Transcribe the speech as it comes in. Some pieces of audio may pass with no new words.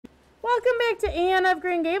Welcome back to Anne of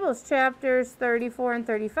Green Gables, chapters 34 and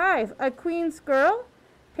 35. A Queen's Girl,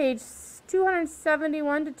 page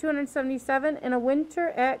 271 to 277, and A Winter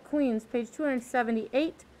at Queen's, page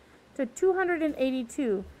 278 to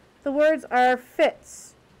 282. The words are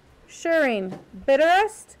fits, shuring,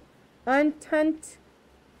 bitterest, untenanted,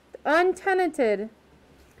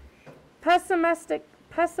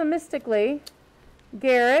 pessimistically,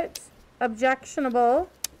 garret, objectionable,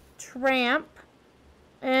 tramp,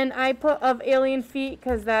 and I put of alien feet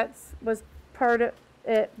because that was part of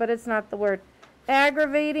it, but it's not the word.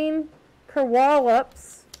 Aggravating,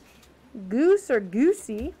 kerwallops, goose or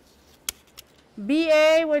goosey,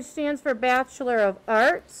 BA, which stands for Bachelor of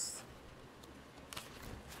Arts,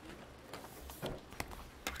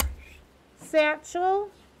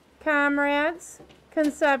 satchel, comrades,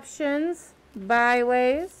 conceptions,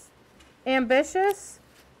 byways, ambitious,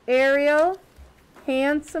 aerial,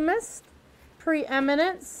 handsomest,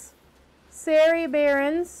 preeminence, Sari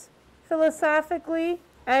Barons, philosophically,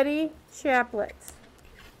 Eddie Chaplet.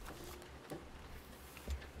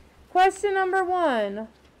 Question number 1.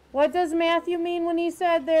 What does Matthew mean when he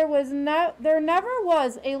said there never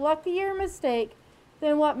was a luckier mistake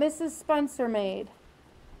than what Mrs. Spencer made?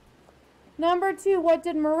 Number 2, what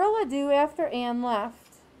did Marilla do after Anne left?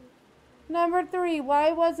 Number 3,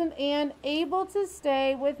 why wasn't Anne able to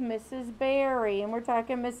stay with Mrs. Barry? And we're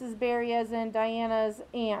talking Mrs. Barry as in Diana's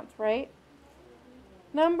aunt, right?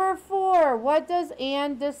 Number 4, what does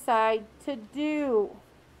Anne decide to do?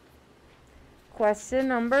 Question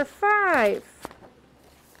number 5.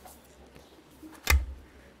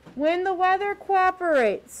 When the weather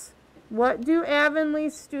cooperates, what do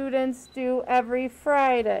Avonlea students do every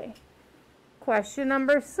Friday? Question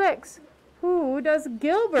number 6. Who does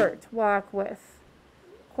Gilbert walk with?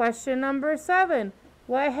 Question number 7.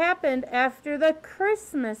 What happened after the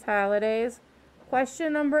Christmas holidays?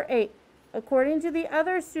 Question number 8. According to the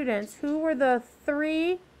other students, who were the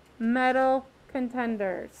 3 medal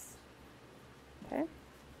contenders? Okay.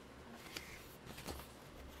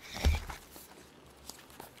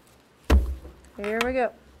 Here we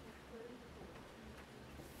go.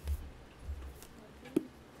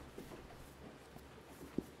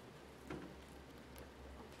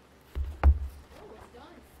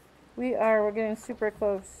 We're getting super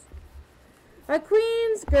close. A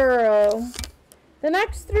Queen's Girl. The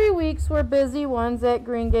next 3 weeks were busy ones at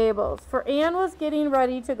Green Gables, for Anne was getting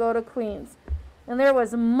ready to go to Queen's, and there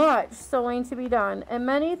was much sewing to be done, and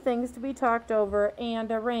many things to be talked over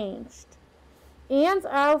and arranged. Anne's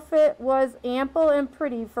outfit was ample and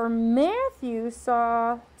pretty, for Matthew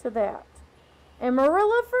saw to that, and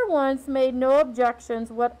Marilla for once made no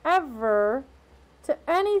objections whatever to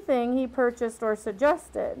anything he purchased or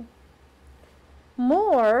suggested.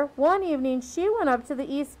 More, one evening she went up to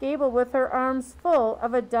the east gable with her arms full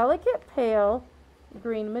of a delicate pale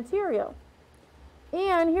green material.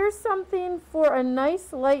 "Anne, here's something for a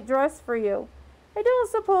nice light dress for you. I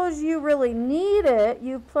don't suppose you really need it.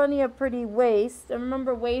 You've plenty of pretty waist." And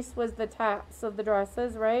remember, waist was the tops of the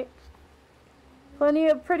dresses, right? "Plenty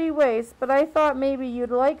of pretty waist, but I thought maybe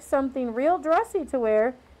you'd like something real dressy to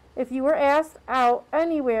wear if you were asked out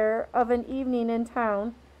anywhere of an evening in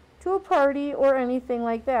town, to a party or anything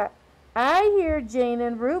like that. I hear Jane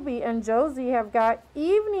and Ruby and Josie have got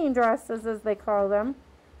evening dresses, as they call them,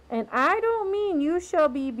 and I don't mean you shall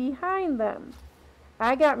be behind them.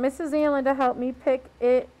 I got Mrs. Allen to help me pick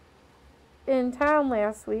it in town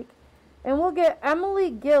last week, and we'll get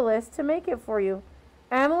Emily Gillis to make it for you.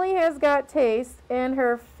 Emily has got taste, and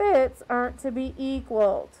her fits aren't to be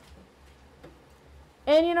equaled."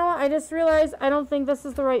 And you know, I just realized I don't think this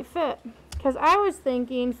is the right fit. Because I was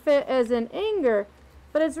thinking fit as in anger,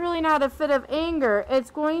 but it's really not a fit of anger. It's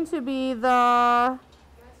going to be the,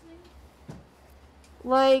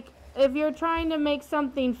 like, if you're trying to make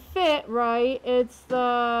something fit right, it's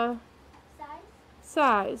the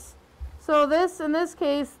size. So this, in this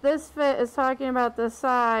case, this fit is talking about the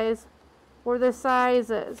size or the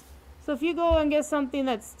sizes. So if you go and get something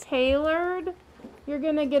that's tailored, you're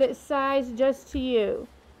going to get it sized just to you.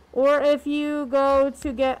 Or if you go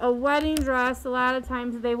to get a wedding dress, a lot of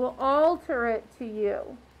times they will alter it to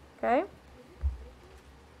you. Okay?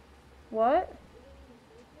 What?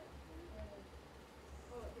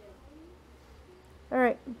 All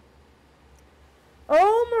right.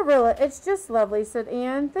 "Oh, Marilla, it's just lovely," said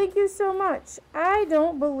Anne. "Thank you so much. I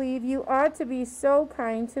don't believe you ought to be so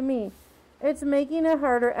kind to me. It's making it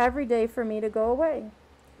harder every day for me to go away."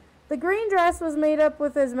 The green dress was made up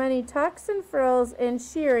with as many tucks and frills and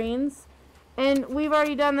shirrings, and we've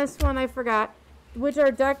already done this one, I forgot, which are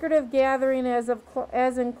decorative gathering as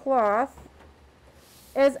in cloth,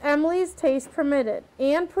 as Emily's taste permitted.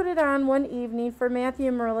 Anne put it on one evening for Matthew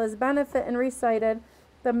and Marilla's benefit and recited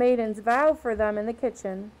the maiden's vow for them in the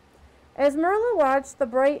kitchen. As Marilla watched the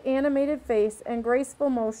bright animated face and graceful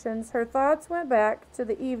motions, her thoughts went back to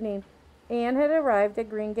the evening Anne had arrived at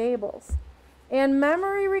Green Gables, and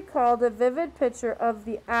memory recalled a vivid picture of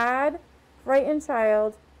the odd, frightened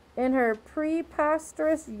child in her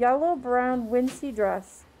preposterous yellow-brown wincey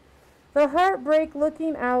dress, the heartbreak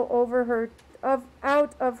looking out of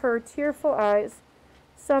her tearful eyes.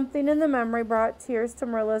 Something in the memory brought tears to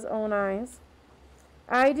Marilla's own eyes.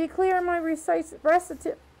 I declare my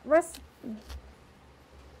recitation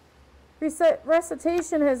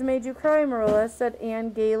has made you cry, Marilla, said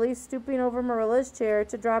Anne gaily, stooping over Marilla's chair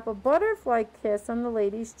to drop a butterfly kiss on the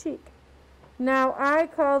lady's cheek. Now I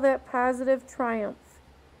call that positive triumph.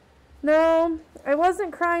 No, I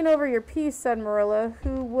wasn't crying over your piece, said Marilla,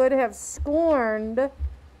 who would have scorned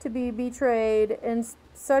to be betrayed in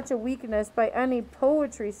such a weakness by any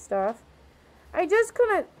poetry stuff. I just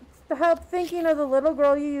couldn't help thinking of the little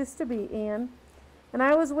girl you used to be, Anne, and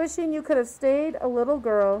I was wishing you could have stayed a little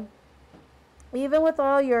girl, even with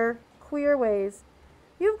all your queer ways.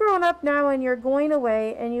 You've grown up now and you're going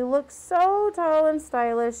away, and you look so tall and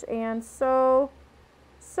stylish and so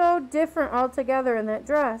different altogether in that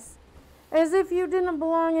dress, as if you didn't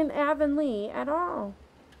belong in Avonlea at all.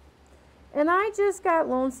 And I just got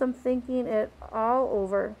lonesome thinking it all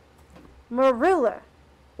over. Marilla!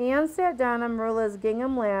 Anne sat down on Marilla's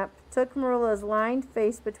gingham lap, took Marilla's lined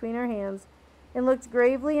face between her hands, and looked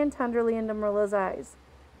gravely and tenderly into Marilla's eyes.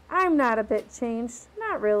 I'm not a bit changed,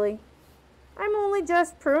 not really. I'm only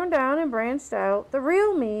just pruned down and branched out. The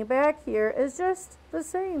real me back here is just the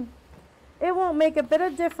same. It won't make a bit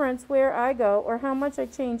of difference where I go or how much I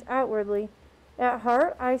change outwardly. At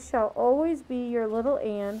heart, I shall always be your little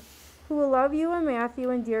Anne, who will love you and Matthew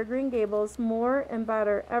and dear Green Gables more and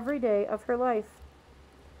better every day of her life.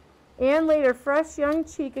 Anne laid her fresh young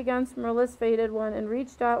cheek against Marilla's faded one and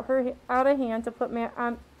reached out a hand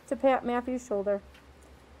to pat Matthew's shoulder.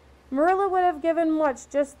 Marilla would have given much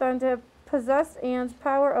just then to have possessed Anne's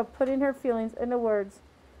power of putting her feelings into words,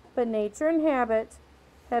 but nature and habit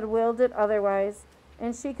had willed it otherwise,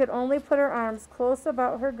 and she could only put her arms close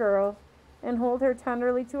about her girl and hold her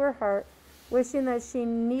tenderly to her heart, wishing that she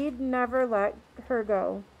need never let her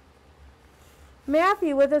go.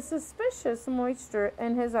 Matthew, with a suspicious moisture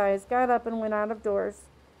in his eyes, got up and went out of doors.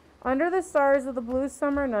 Under the stars of the blue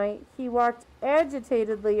summer night, he walked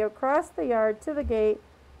agitatedly across the yard to the gate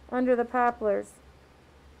under the poplars.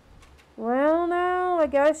 Well, now, I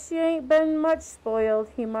guess she ain't been much spoiled,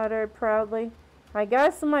 he muttered proudly. I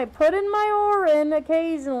guess my putting my oar in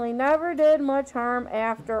occasionally never did much harm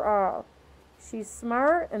after all. She's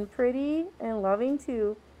smart and pretty and loving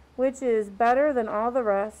too, which is better than all the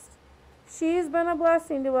rest. She's been a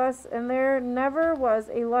blessing to us, and there never was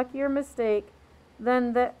a luckier mistake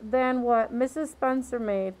than what Mrs. Spencer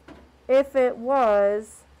made. If it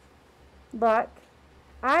was luck,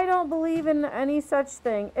 I don't believe in any such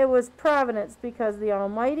thing. It was Providence, because the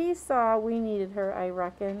Almighty saw we needed her, I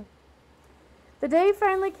reckon. The day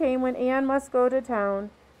finally came when Anne must go to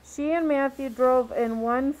town. She and Matthew drove in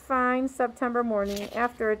one fine September morning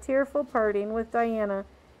after a tearful parting with Diana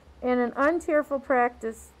and an untearful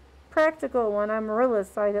practical one on Marilla's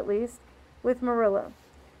side at least, with Marilla.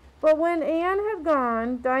 But when Anne had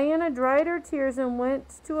gone, Diana dried her tears and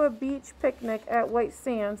went to a beach picnic at White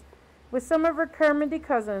Sands with some of her Carmody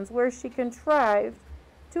cousins, where she contrived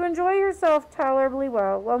to enjoy herself tolerably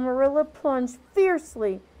well, while Marilla plunged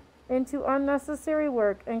fiercely into unnecessary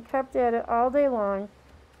work and kept at it all day long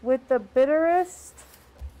with the bitterest,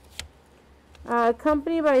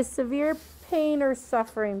 accompanied by severe pain or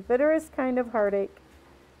suffering, bitterest kind of heartache,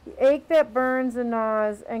 the ache that burns and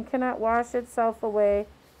gnaws and cannot wash itself away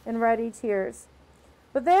in ready tears.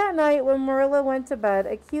 But that night, when Marilla went to bed,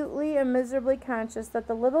 acutely and miserably conscious that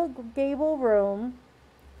the little gable room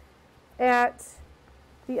at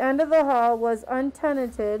the end of the hall was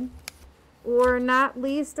untenanted, or not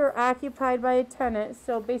leased or occupied by a tenant,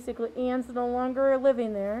 so basically Anne's no longer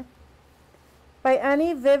living there, by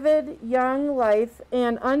any vivid young life,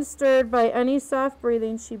 and unstirred by any soft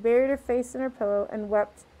breathing, she buried her face in her pillow and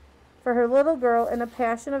wept for her little girl in a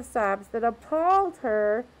passion of sobs that appalled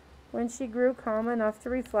her when she grew calm enough to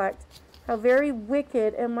reflect how very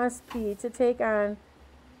wicked it must be to take on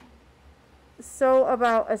so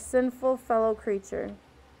about a sinful fellow creature.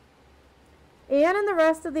 Anne and the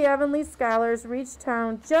rest of the Avonlea scholars reached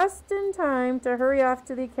town just in time to hurry off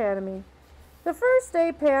to the academy. The first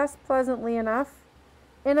day passed pleasantly enough,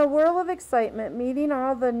 in a whirl of excitement, meeting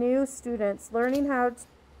all the new students, learning how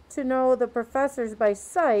to know the professors by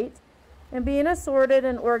sight, and being assorted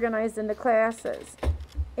and organized into classes.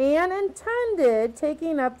 Anne intended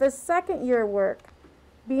taking up the second year work,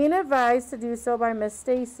 being advised to do so by Miss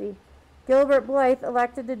Stacy. Gilbert Blythe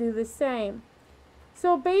elected to do the same.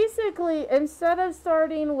 So basically, instead of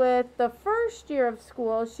starting with the first year of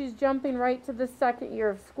school, she's jumping right to the second year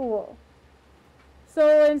of school.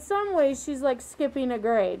 So in some ways, she's like skipping a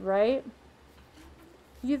grade, right?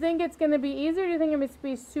 Do you think it's going to be easier, or do you think it's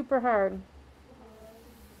going to be super hard?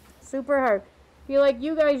 Super hard. Feel like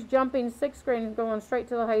you guys jumping 6th grade and going straight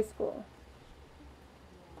to the high school.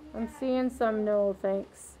 I'm seeing some no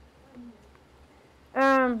thanks.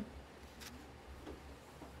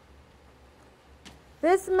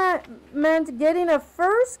 This meant getting a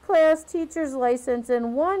first-class teacher's license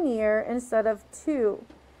in 1 year instead of 2,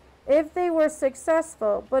 if they were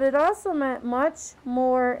successful, but it also meant much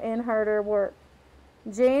more and harder work.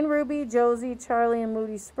 Jane, Ruby, Josie, Charlie, and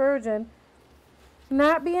Moody Spurgeon,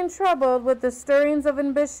 not being troubled with the stirrings of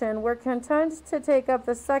ambition, were content to take up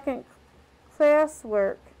the second-class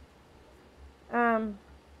work. Anne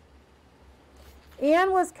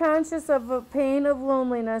was conscious of a pain of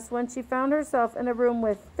loneliness when she found herself in a room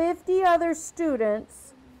with 50 other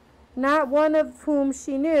students, not one of whom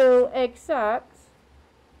she knew except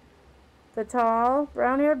the tall,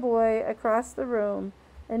 brown-haired boy across the room.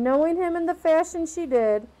 And knowing him in the fashion she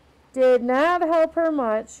did not help her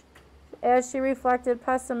much, as she reflected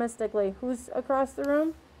pessimistically. Who's across the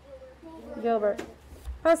room? Gilbert.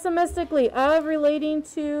 Pessimistically, of, relating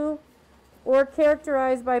to, or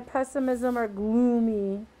characterized by pessimism or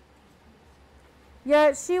gloomy.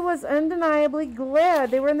 Yet she was undeniably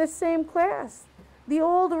glad they were in the same class. The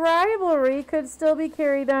old rivalry could still be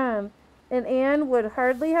carried on, and Anne would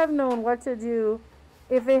hardly have known what to do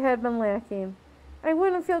if it had been lacking. I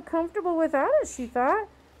wouldn't feel comfortable without it, she thought.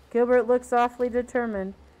 Gilbert looked awfully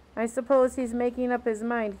determined. I suppose he's making up his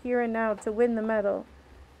mind here and now to win the medal.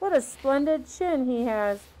 What a splendid chin he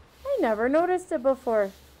has. I never noticed it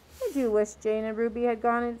before. I do wish Jane and Ruby had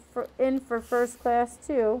gone in for first class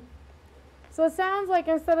too. So it sounds like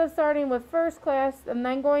instead of starting with first class and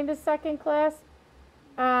then going to second class,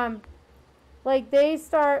 like they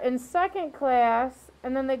start in second class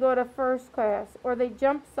and then they go to first class, or they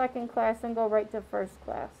jump second class and go right to first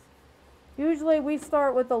class. Usually we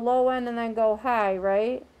start with the low end and then go high,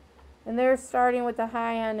 right? And they're starting with the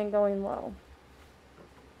high end and going low.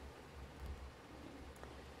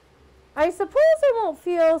 I suppose I won't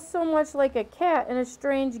feel so much like a cat in a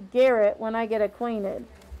strange garret when I get acquainted.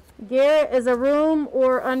 Garret is a room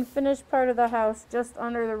or unfinished part of the house just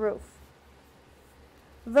under the roof.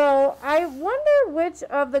 Though I wonder which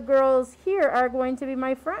of the girls here are going to be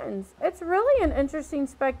my friends. It's really an interesting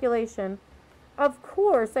speculation. Of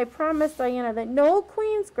course, I promised Diana that no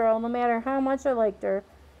Queen's girl, no matter how much I liked her,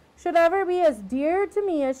 should ever be as dear to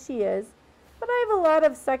me as she is, but I have a lot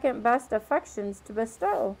of second-best affections to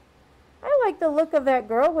bestow. I like the look of that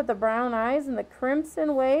girl with the brown eyes and the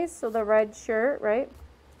crimson waist, so the red shirt, right?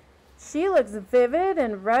 She looks vivid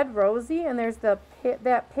and red rosy, and there's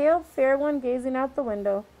that pale, fair one gazing out the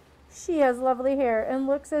window. She has lovely hair and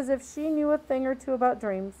looks as if she knew a thing or two about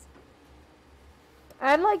dreams.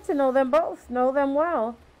 I'd like to know them both, know them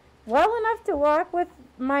well enough to walk with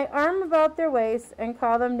my arm about their waists and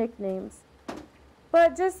call them nicknames.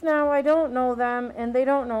 But just now I don't know them, and they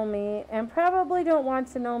don't know me, and probably don't want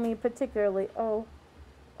to know me particularly. Oh,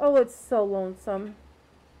 it's so lonesome.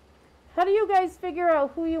 How do you guys figure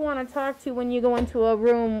out who you want to talk to when you go into a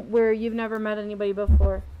room where you've never met anybody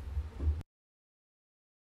before?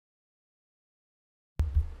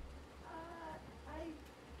 I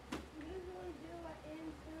usually do what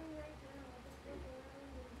Anne's doing right now. I just look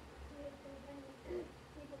around and see if there's any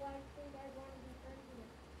people I think I'd want to be friends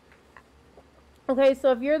with. Okay,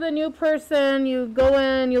 so if you're the new person, you go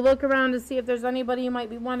in, you look around to see if there's anybody you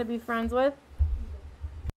might want to be friends with.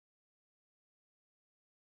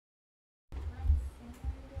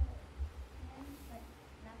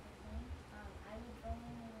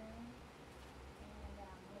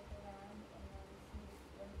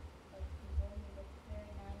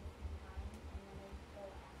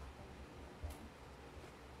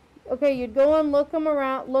 Okay, you'd go and look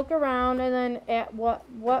around, and then at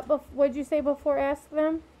what'd you say before ask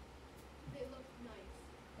them? They look nice.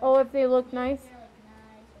 Oh, if they look nice? They're like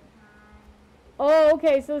nice and kind. Oh,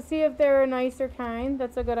 okay, so see if they're nice or kind.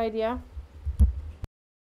 That's a good idea.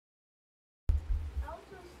 I'll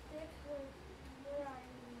just stick with what I'm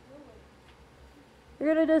doing.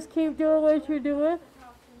 You're gonna just keep doing what you're doing?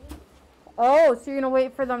 Talk to me. Oh, so you're gonna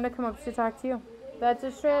wait for them to come up to talk to you. That's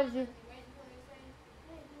a strategy.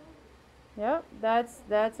 Yep,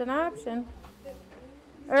 that's an option.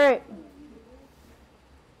 All right.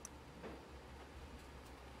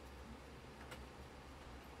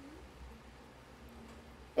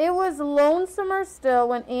 It was lonesomer still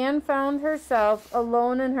when Anne found herself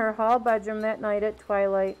alone in her hall bedroom that night at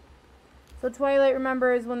twilight. So twilight,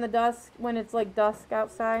 remember, is when it's like dusk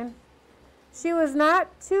outside. She was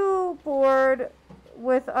not too bored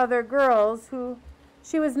with other girls who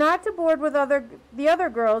the other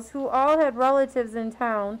girls who all had relatives in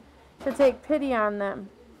town to take pity on them.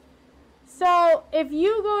 So if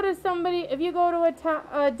you go to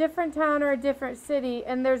a different town or a different city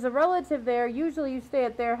and there's a relative there, usually you stay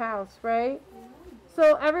at their house, right?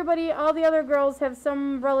 So all the other girls have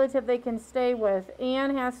some relative they can stay with.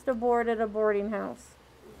 Anne has to board at a boarding house.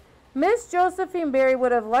 Miss Josephine Barry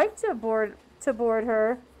would have liked to board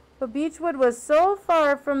her, but Beechwood was so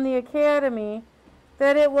far from the academy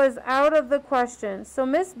that it was out of the question. So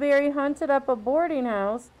Miss Barry hunted up a boarding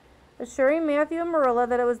house, assuring Matthew and Marilla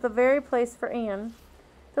that it was the very place for Anne.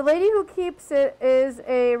 The lady who keeps it is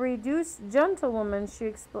a reduced gentlewoman,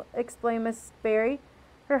 she explained Miss Barry.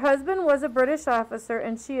 Her husband was a British officer,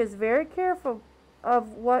 and she is very careful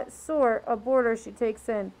of what sort of boarder she takes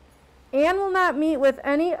in. Anne will not meet with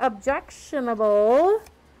any objectionable,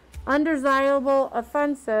 undesirable,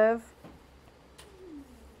 offensive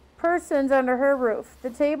persons under her roof. The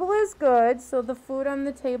table is good, so the food on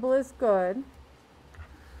the table is good.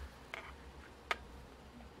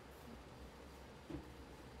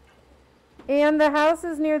 And the house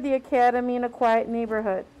is near the academy in a quiet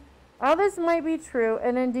neighborhood. All this might be true,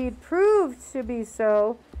 and indeed proved to be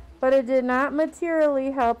so, but it did not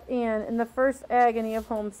materially help Anne in the first agony of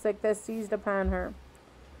homesick that seized upon her.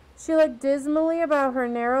 She looked dismally about her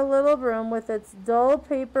narrow little room with its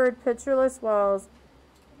dull-papered, pictureless walls,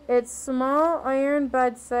 its small iron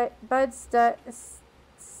bedstead,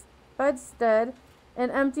 an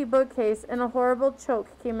empty bookcase, and a horrible choke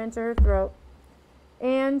came into her throat.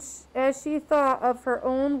 And as she thought of her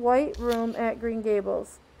own white room at Green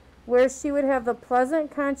Gables, where she would have the pleasant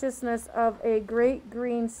consciousness of a great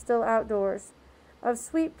green still outdoors, of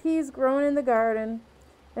sweet peas growing in the garden,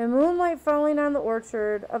 and moonlight falling on the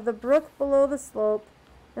orchard, of the brook below the slope,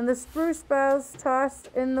 and the spruce boughs tossed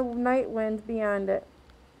in the night wind beyond it,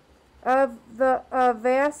 of the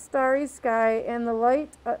vast starry sky and the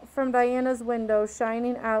light from Diana's window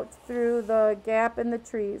shining out through the gap in the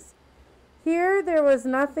trees. Here there was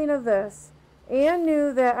nothing of this. Anne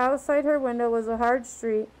knew that outside her window was a hard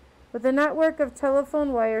street, with a network of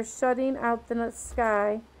telephone wires shutting out the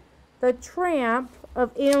sky, the tramp of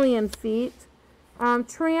alien feet.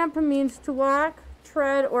 Tramp means to walk,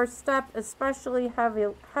 tread, or step especially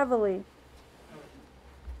heavily.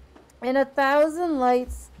 And 1,000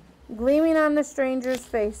 lights gleaming on the strangers'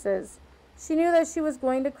 faces. She knew that she was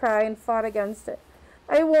going to cry and fought against it.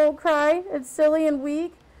 I won't cry. It's silly and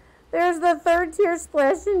weak. There's the third tear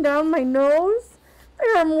splashing down my nose.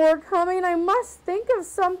 There are more coming. I must think of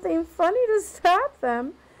something funny to stop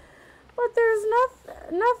them. But there's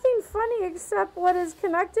nothing funny except what is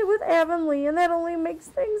connected with Avonlea, and that only makes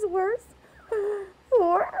things worse. 4,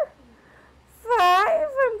 5.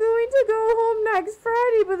 I'm going to go home next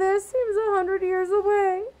Friday, but that seems 100 years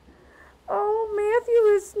away. Oh, Matthew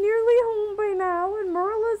is nearly home by now, and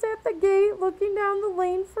Marilla's at the gate looking down the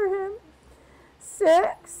lane for him.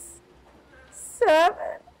 6, 7,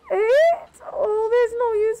 8. Oh, there's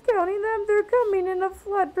no use counting them. They're coming in a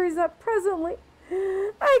flood presently.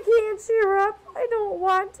 I can't cheer up. I don't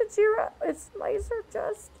want to cheer up. It's nicer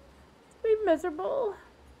just to be miserable.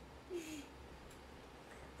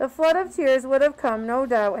 The flood of tears would have come, no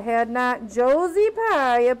doubt, had not Josie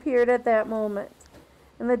Pye appeared at that moment.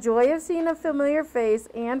 In the joy of seeing a familiar face,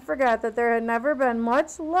 Anne forgot that there had never been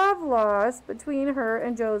much love lost between her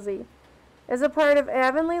and Josie. As a part of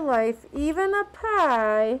Avonlea life, even a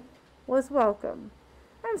pie was welcome.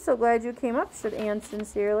 I'm so glad you came up, said Anne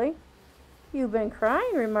sincerely. You've been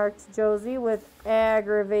crying, remarked Josie with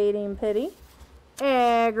aggravating pity.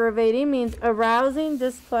 Aggravating means arousing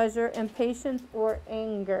displeasure, impatience, or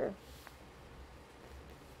anger.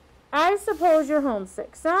 I suppose you're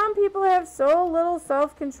homesick. Some people have so little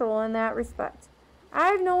self-control in that respect.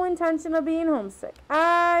 I've no intention of being homesick,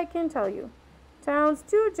 I can tell you. Town's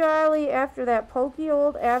too jolly after that poky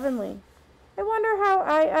old Avonlea. I wonder how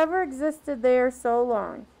I ever existed there so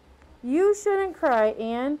long. You shouldn't cry,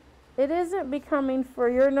 Anne. It isn't becoming for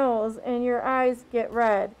your nose, and your eyes get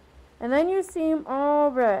red. And then you seem all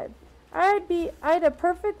red. I'd a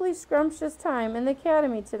perfectly scrumptious time in the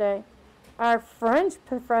academy today. Our French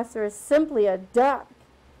professor is simply a duck.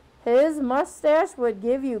 His mustache would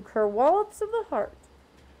give you kerwallops of the heart.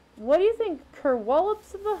 What do you think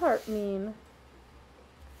kerwallops of the heart mean?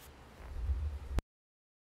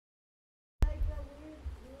 Like a weird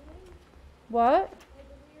feeling? What? Like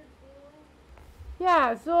a weird feeling?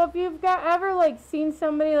 Yeah, so if you've ever like seen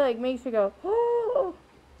somebody like makes you go, oh,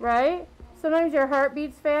 right? Sometimes your heart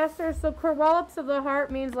beats faster. So kerwallops of the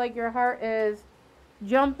heart means like your heart is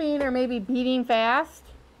jumping or maybe beating fast.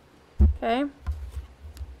 Okay.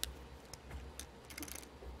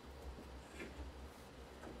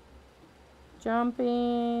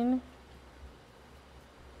 Jumping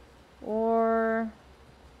or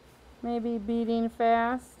maybe beating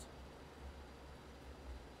fast.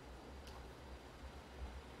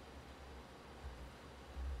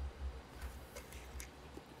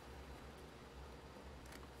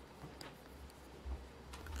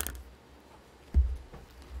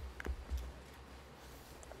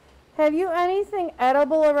 Have you anything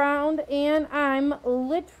edible around? And I'm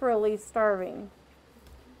literally starving.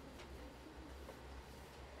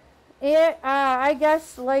 I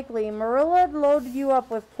guess likely Marilla loaded you up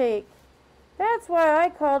with cake. That's why I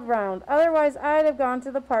called round. Otherwise, I'd have gone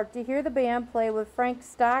to the park to hear the band play with Frank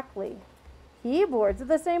Stockley. He boards at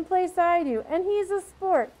the same place I do, and he's a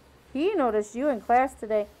sport. He noticed you in class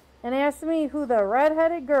today and asked me who the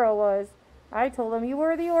red-headed girl was. I told him you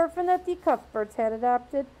were the orphan that the Cuthberts had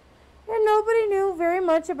adopted, and nobody knew very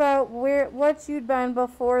much about what you'd been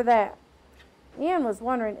before that. Anne was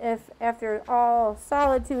wondering if, after all,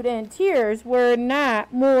 solitude and tears were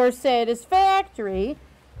not more satisfactory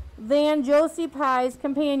than Josie Pye's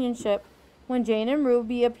companionship when Jane and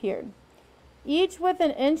Ruby appeared, each with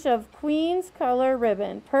an inch of Queen's color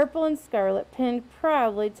ribbon, purple and scarlet, pinned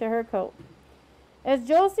proudly to her coat. As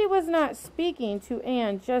Josie was not speaking to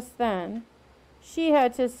Anne just then, she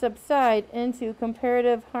had to subside into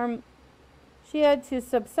comparative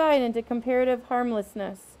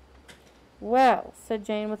harmlessness. Well, said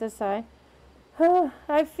Jane with a sigh, oh,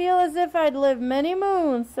 I feel as if I'd lived many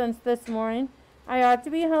moons since this morning. I ought to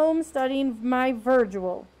be home studying my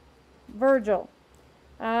Virgil.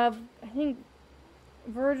 I think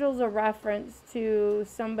Virgil's a reference to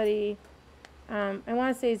somebody, I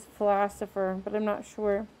want to say he's a philosopher, but I'm not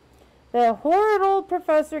sure. The horrid old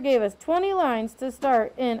professor gave us 20 lines to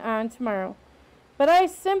start in on tomorrow, but I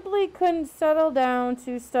simply couldn't settle down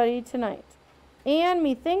to study tonight. And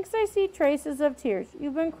methinks I see traces of tears.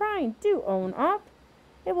 You've been crying. Do own up.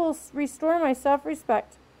 It will restore my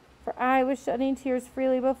self-respect, for I was shedding tears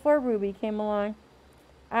freely before Ruby came along.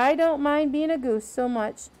 I don't mind being a goose so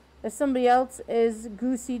much if somebody else is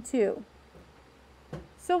goosey too.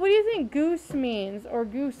 So what do you think goose means, or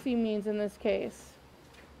goosey means in this case?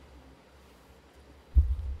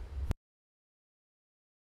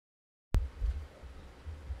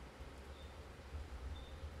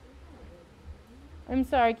 I'm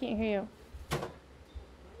sorry, I can't hear you.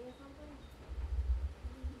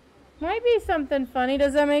 Might be something funny.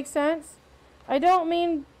 Does that make sense? I don't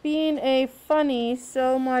mean being a funny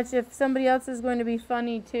so much if somebody else is going to be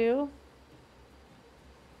funny too.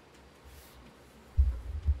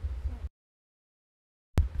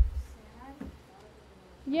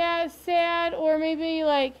 Yeah, sad, or maybe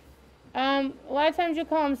like, a lot of times you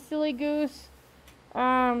call them silly goose.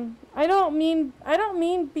 I don't mean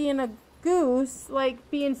being a goose, like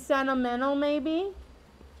being sentimental maybe.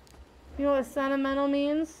 You know what sentimental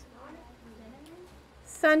means?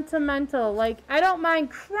 Sentimental, like I don't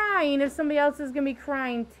mind crying if somebody else is going to be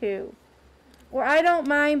crying too. Or I don't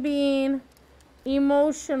mind being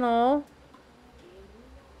emotional.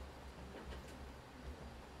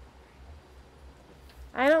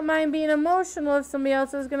 I don't mind being emotional if somebody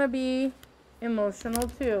else is going to be emotional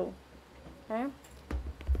too. Okay?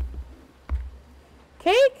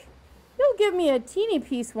 Cake? You'll give me a teeny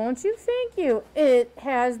piece, won't you? Thank you. It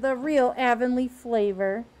has the real Avonlea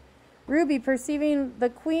flavor. Ruby, perceiving the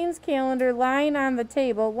Queen's calendar lying on the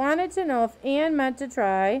table, wanted to know if Anne meant to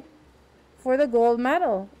try for the gold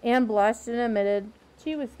medal. Anne blushed and admitted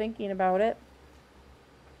she was thinking about it.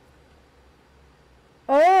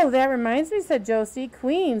 Oh, that reminds me, said Josie.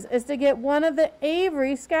 Queen's is to get one of the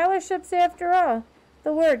Avery scholarships after all.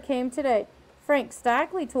 The word came today. Frank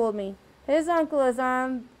Stockley told me. His uncle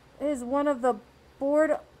is one of the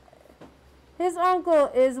board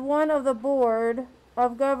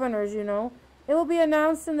of governors, you know. It will be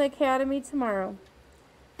announced in the academy tomorrow.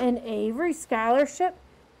 An Avery scholarship?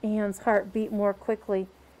 Anne's heart beat more quickly,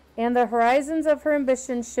 and the horizons of her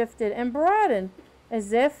ambition shifted and broadened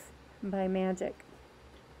as if by magic.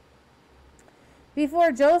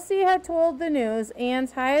 Before Josie had told the news,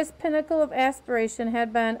 Anne's highest pinnacle of aspiration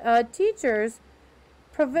had been a teacher's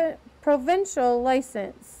provincial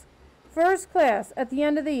license, first class at the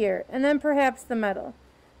end of the year, and then perhaps the medal.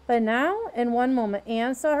 But now, in one moment,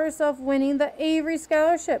 Anne saw herself winning the Avery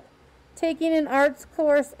Scholarship, taking an arts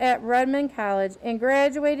course at Redmond College, and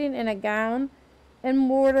graduating in a gown and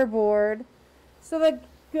mortarboard So the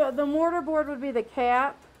mortarboard would be the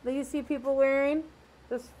cap that you see people wearing.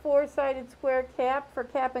 This four-sided square cap for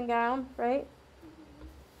cap and gown, right?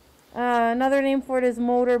 Another name for it is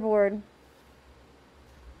motorboard.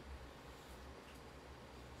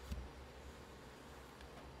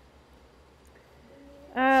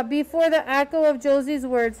 Before the echo of Josie's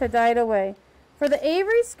words had died away. For the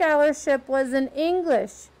Avery Scholarship was in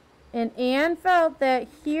English, and Anne felt that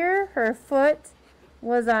here her foot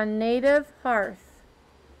was on native hearth.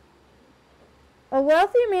 A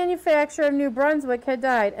wealthy manufacturer of New Brunswick had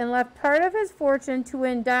died and left part of his fortune to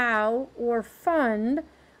endow or fund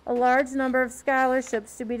a large number of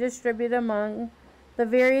scholarships to be distributed among the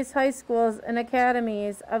various high schools and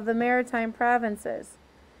academies of the maritime provinces.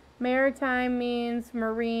 Maritime means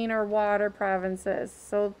marine or water provinces.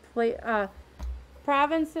 So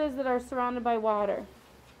provinces that are surrounded by water.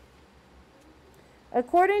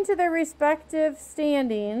 According to their respective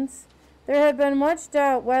standings, there had been much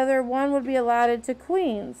doubt whether one would be allotted to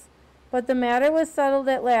Queen's, but the matter was settled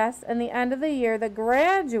at last, and the end of the year, the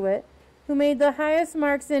graduate who made the highest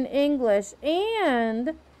marks in English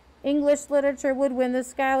and English literature would win the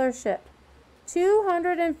scholarship.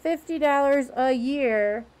 $250 a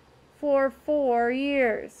year for 4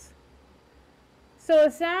 years. So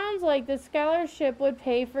it sounds like the scholarship would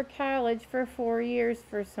pay for college for 4 years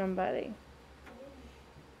for somebody.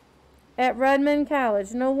 At Redmond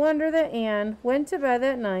College, no wonder that Anne went to bed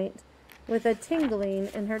that night with a tingling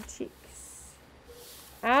in her cheeks.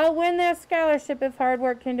 I'll win that scholarship if hard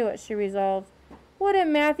work can do it, she resolved.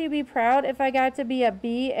 Wouldn't Matthew be proud if I got to be a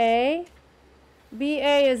BA?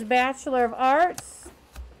 BA is Bachelor of Arts.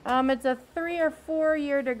 It's a 3 or 4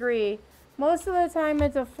 year degree. Most of the time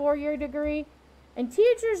it's a 4-year degree. And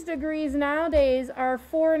teachers' degrees nowadays are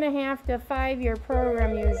 4.5 to 5 year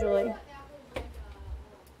program usually.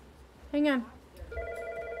 Hang on.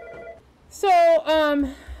 So,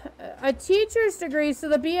 a teacher's degree, so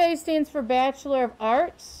the BA stands for Bachelor of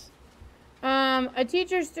Arts. A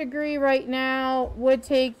teacher's degree right now would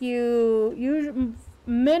take you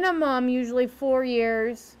minimum usually 4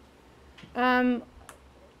 years.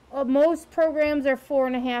 Most programs are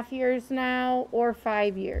 4.5 years now or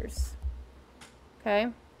 5 years. Okay.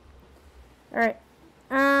 All right.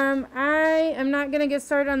 I am not going to get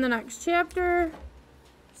started on the next chapter.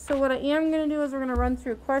 So what I am going to do is we're going to run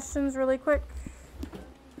through questions really quick.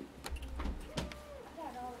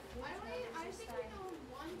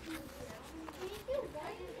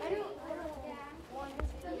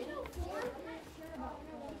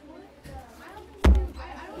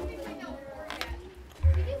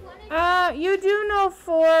 You do know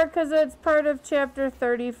 4 because it's part of chapter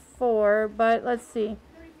 34, but let's see.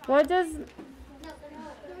 What does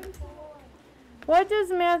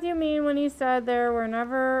Matthew mean when he said there was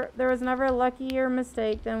never a luckier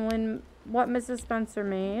mistake than what Mrs. Spencer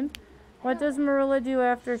made? What does Marilla do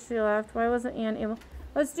after she left? Why wasn't Anne able?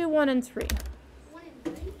 Let's do 1 and 3.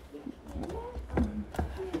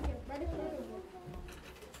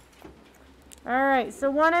 All right, so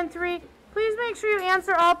 1 and 3. Please make sure you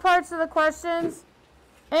answer all parts of the questions.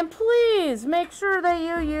 And please make sure that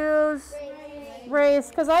you use race.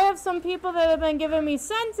 Because I have some people that have been giving me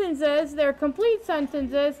sentences. They're complete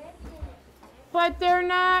sentences. But they're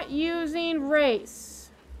not using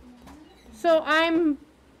race. So I'm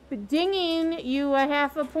dinging you a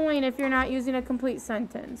half a point if you're not using a complete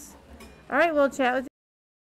sentence. All right, we'll chat with you.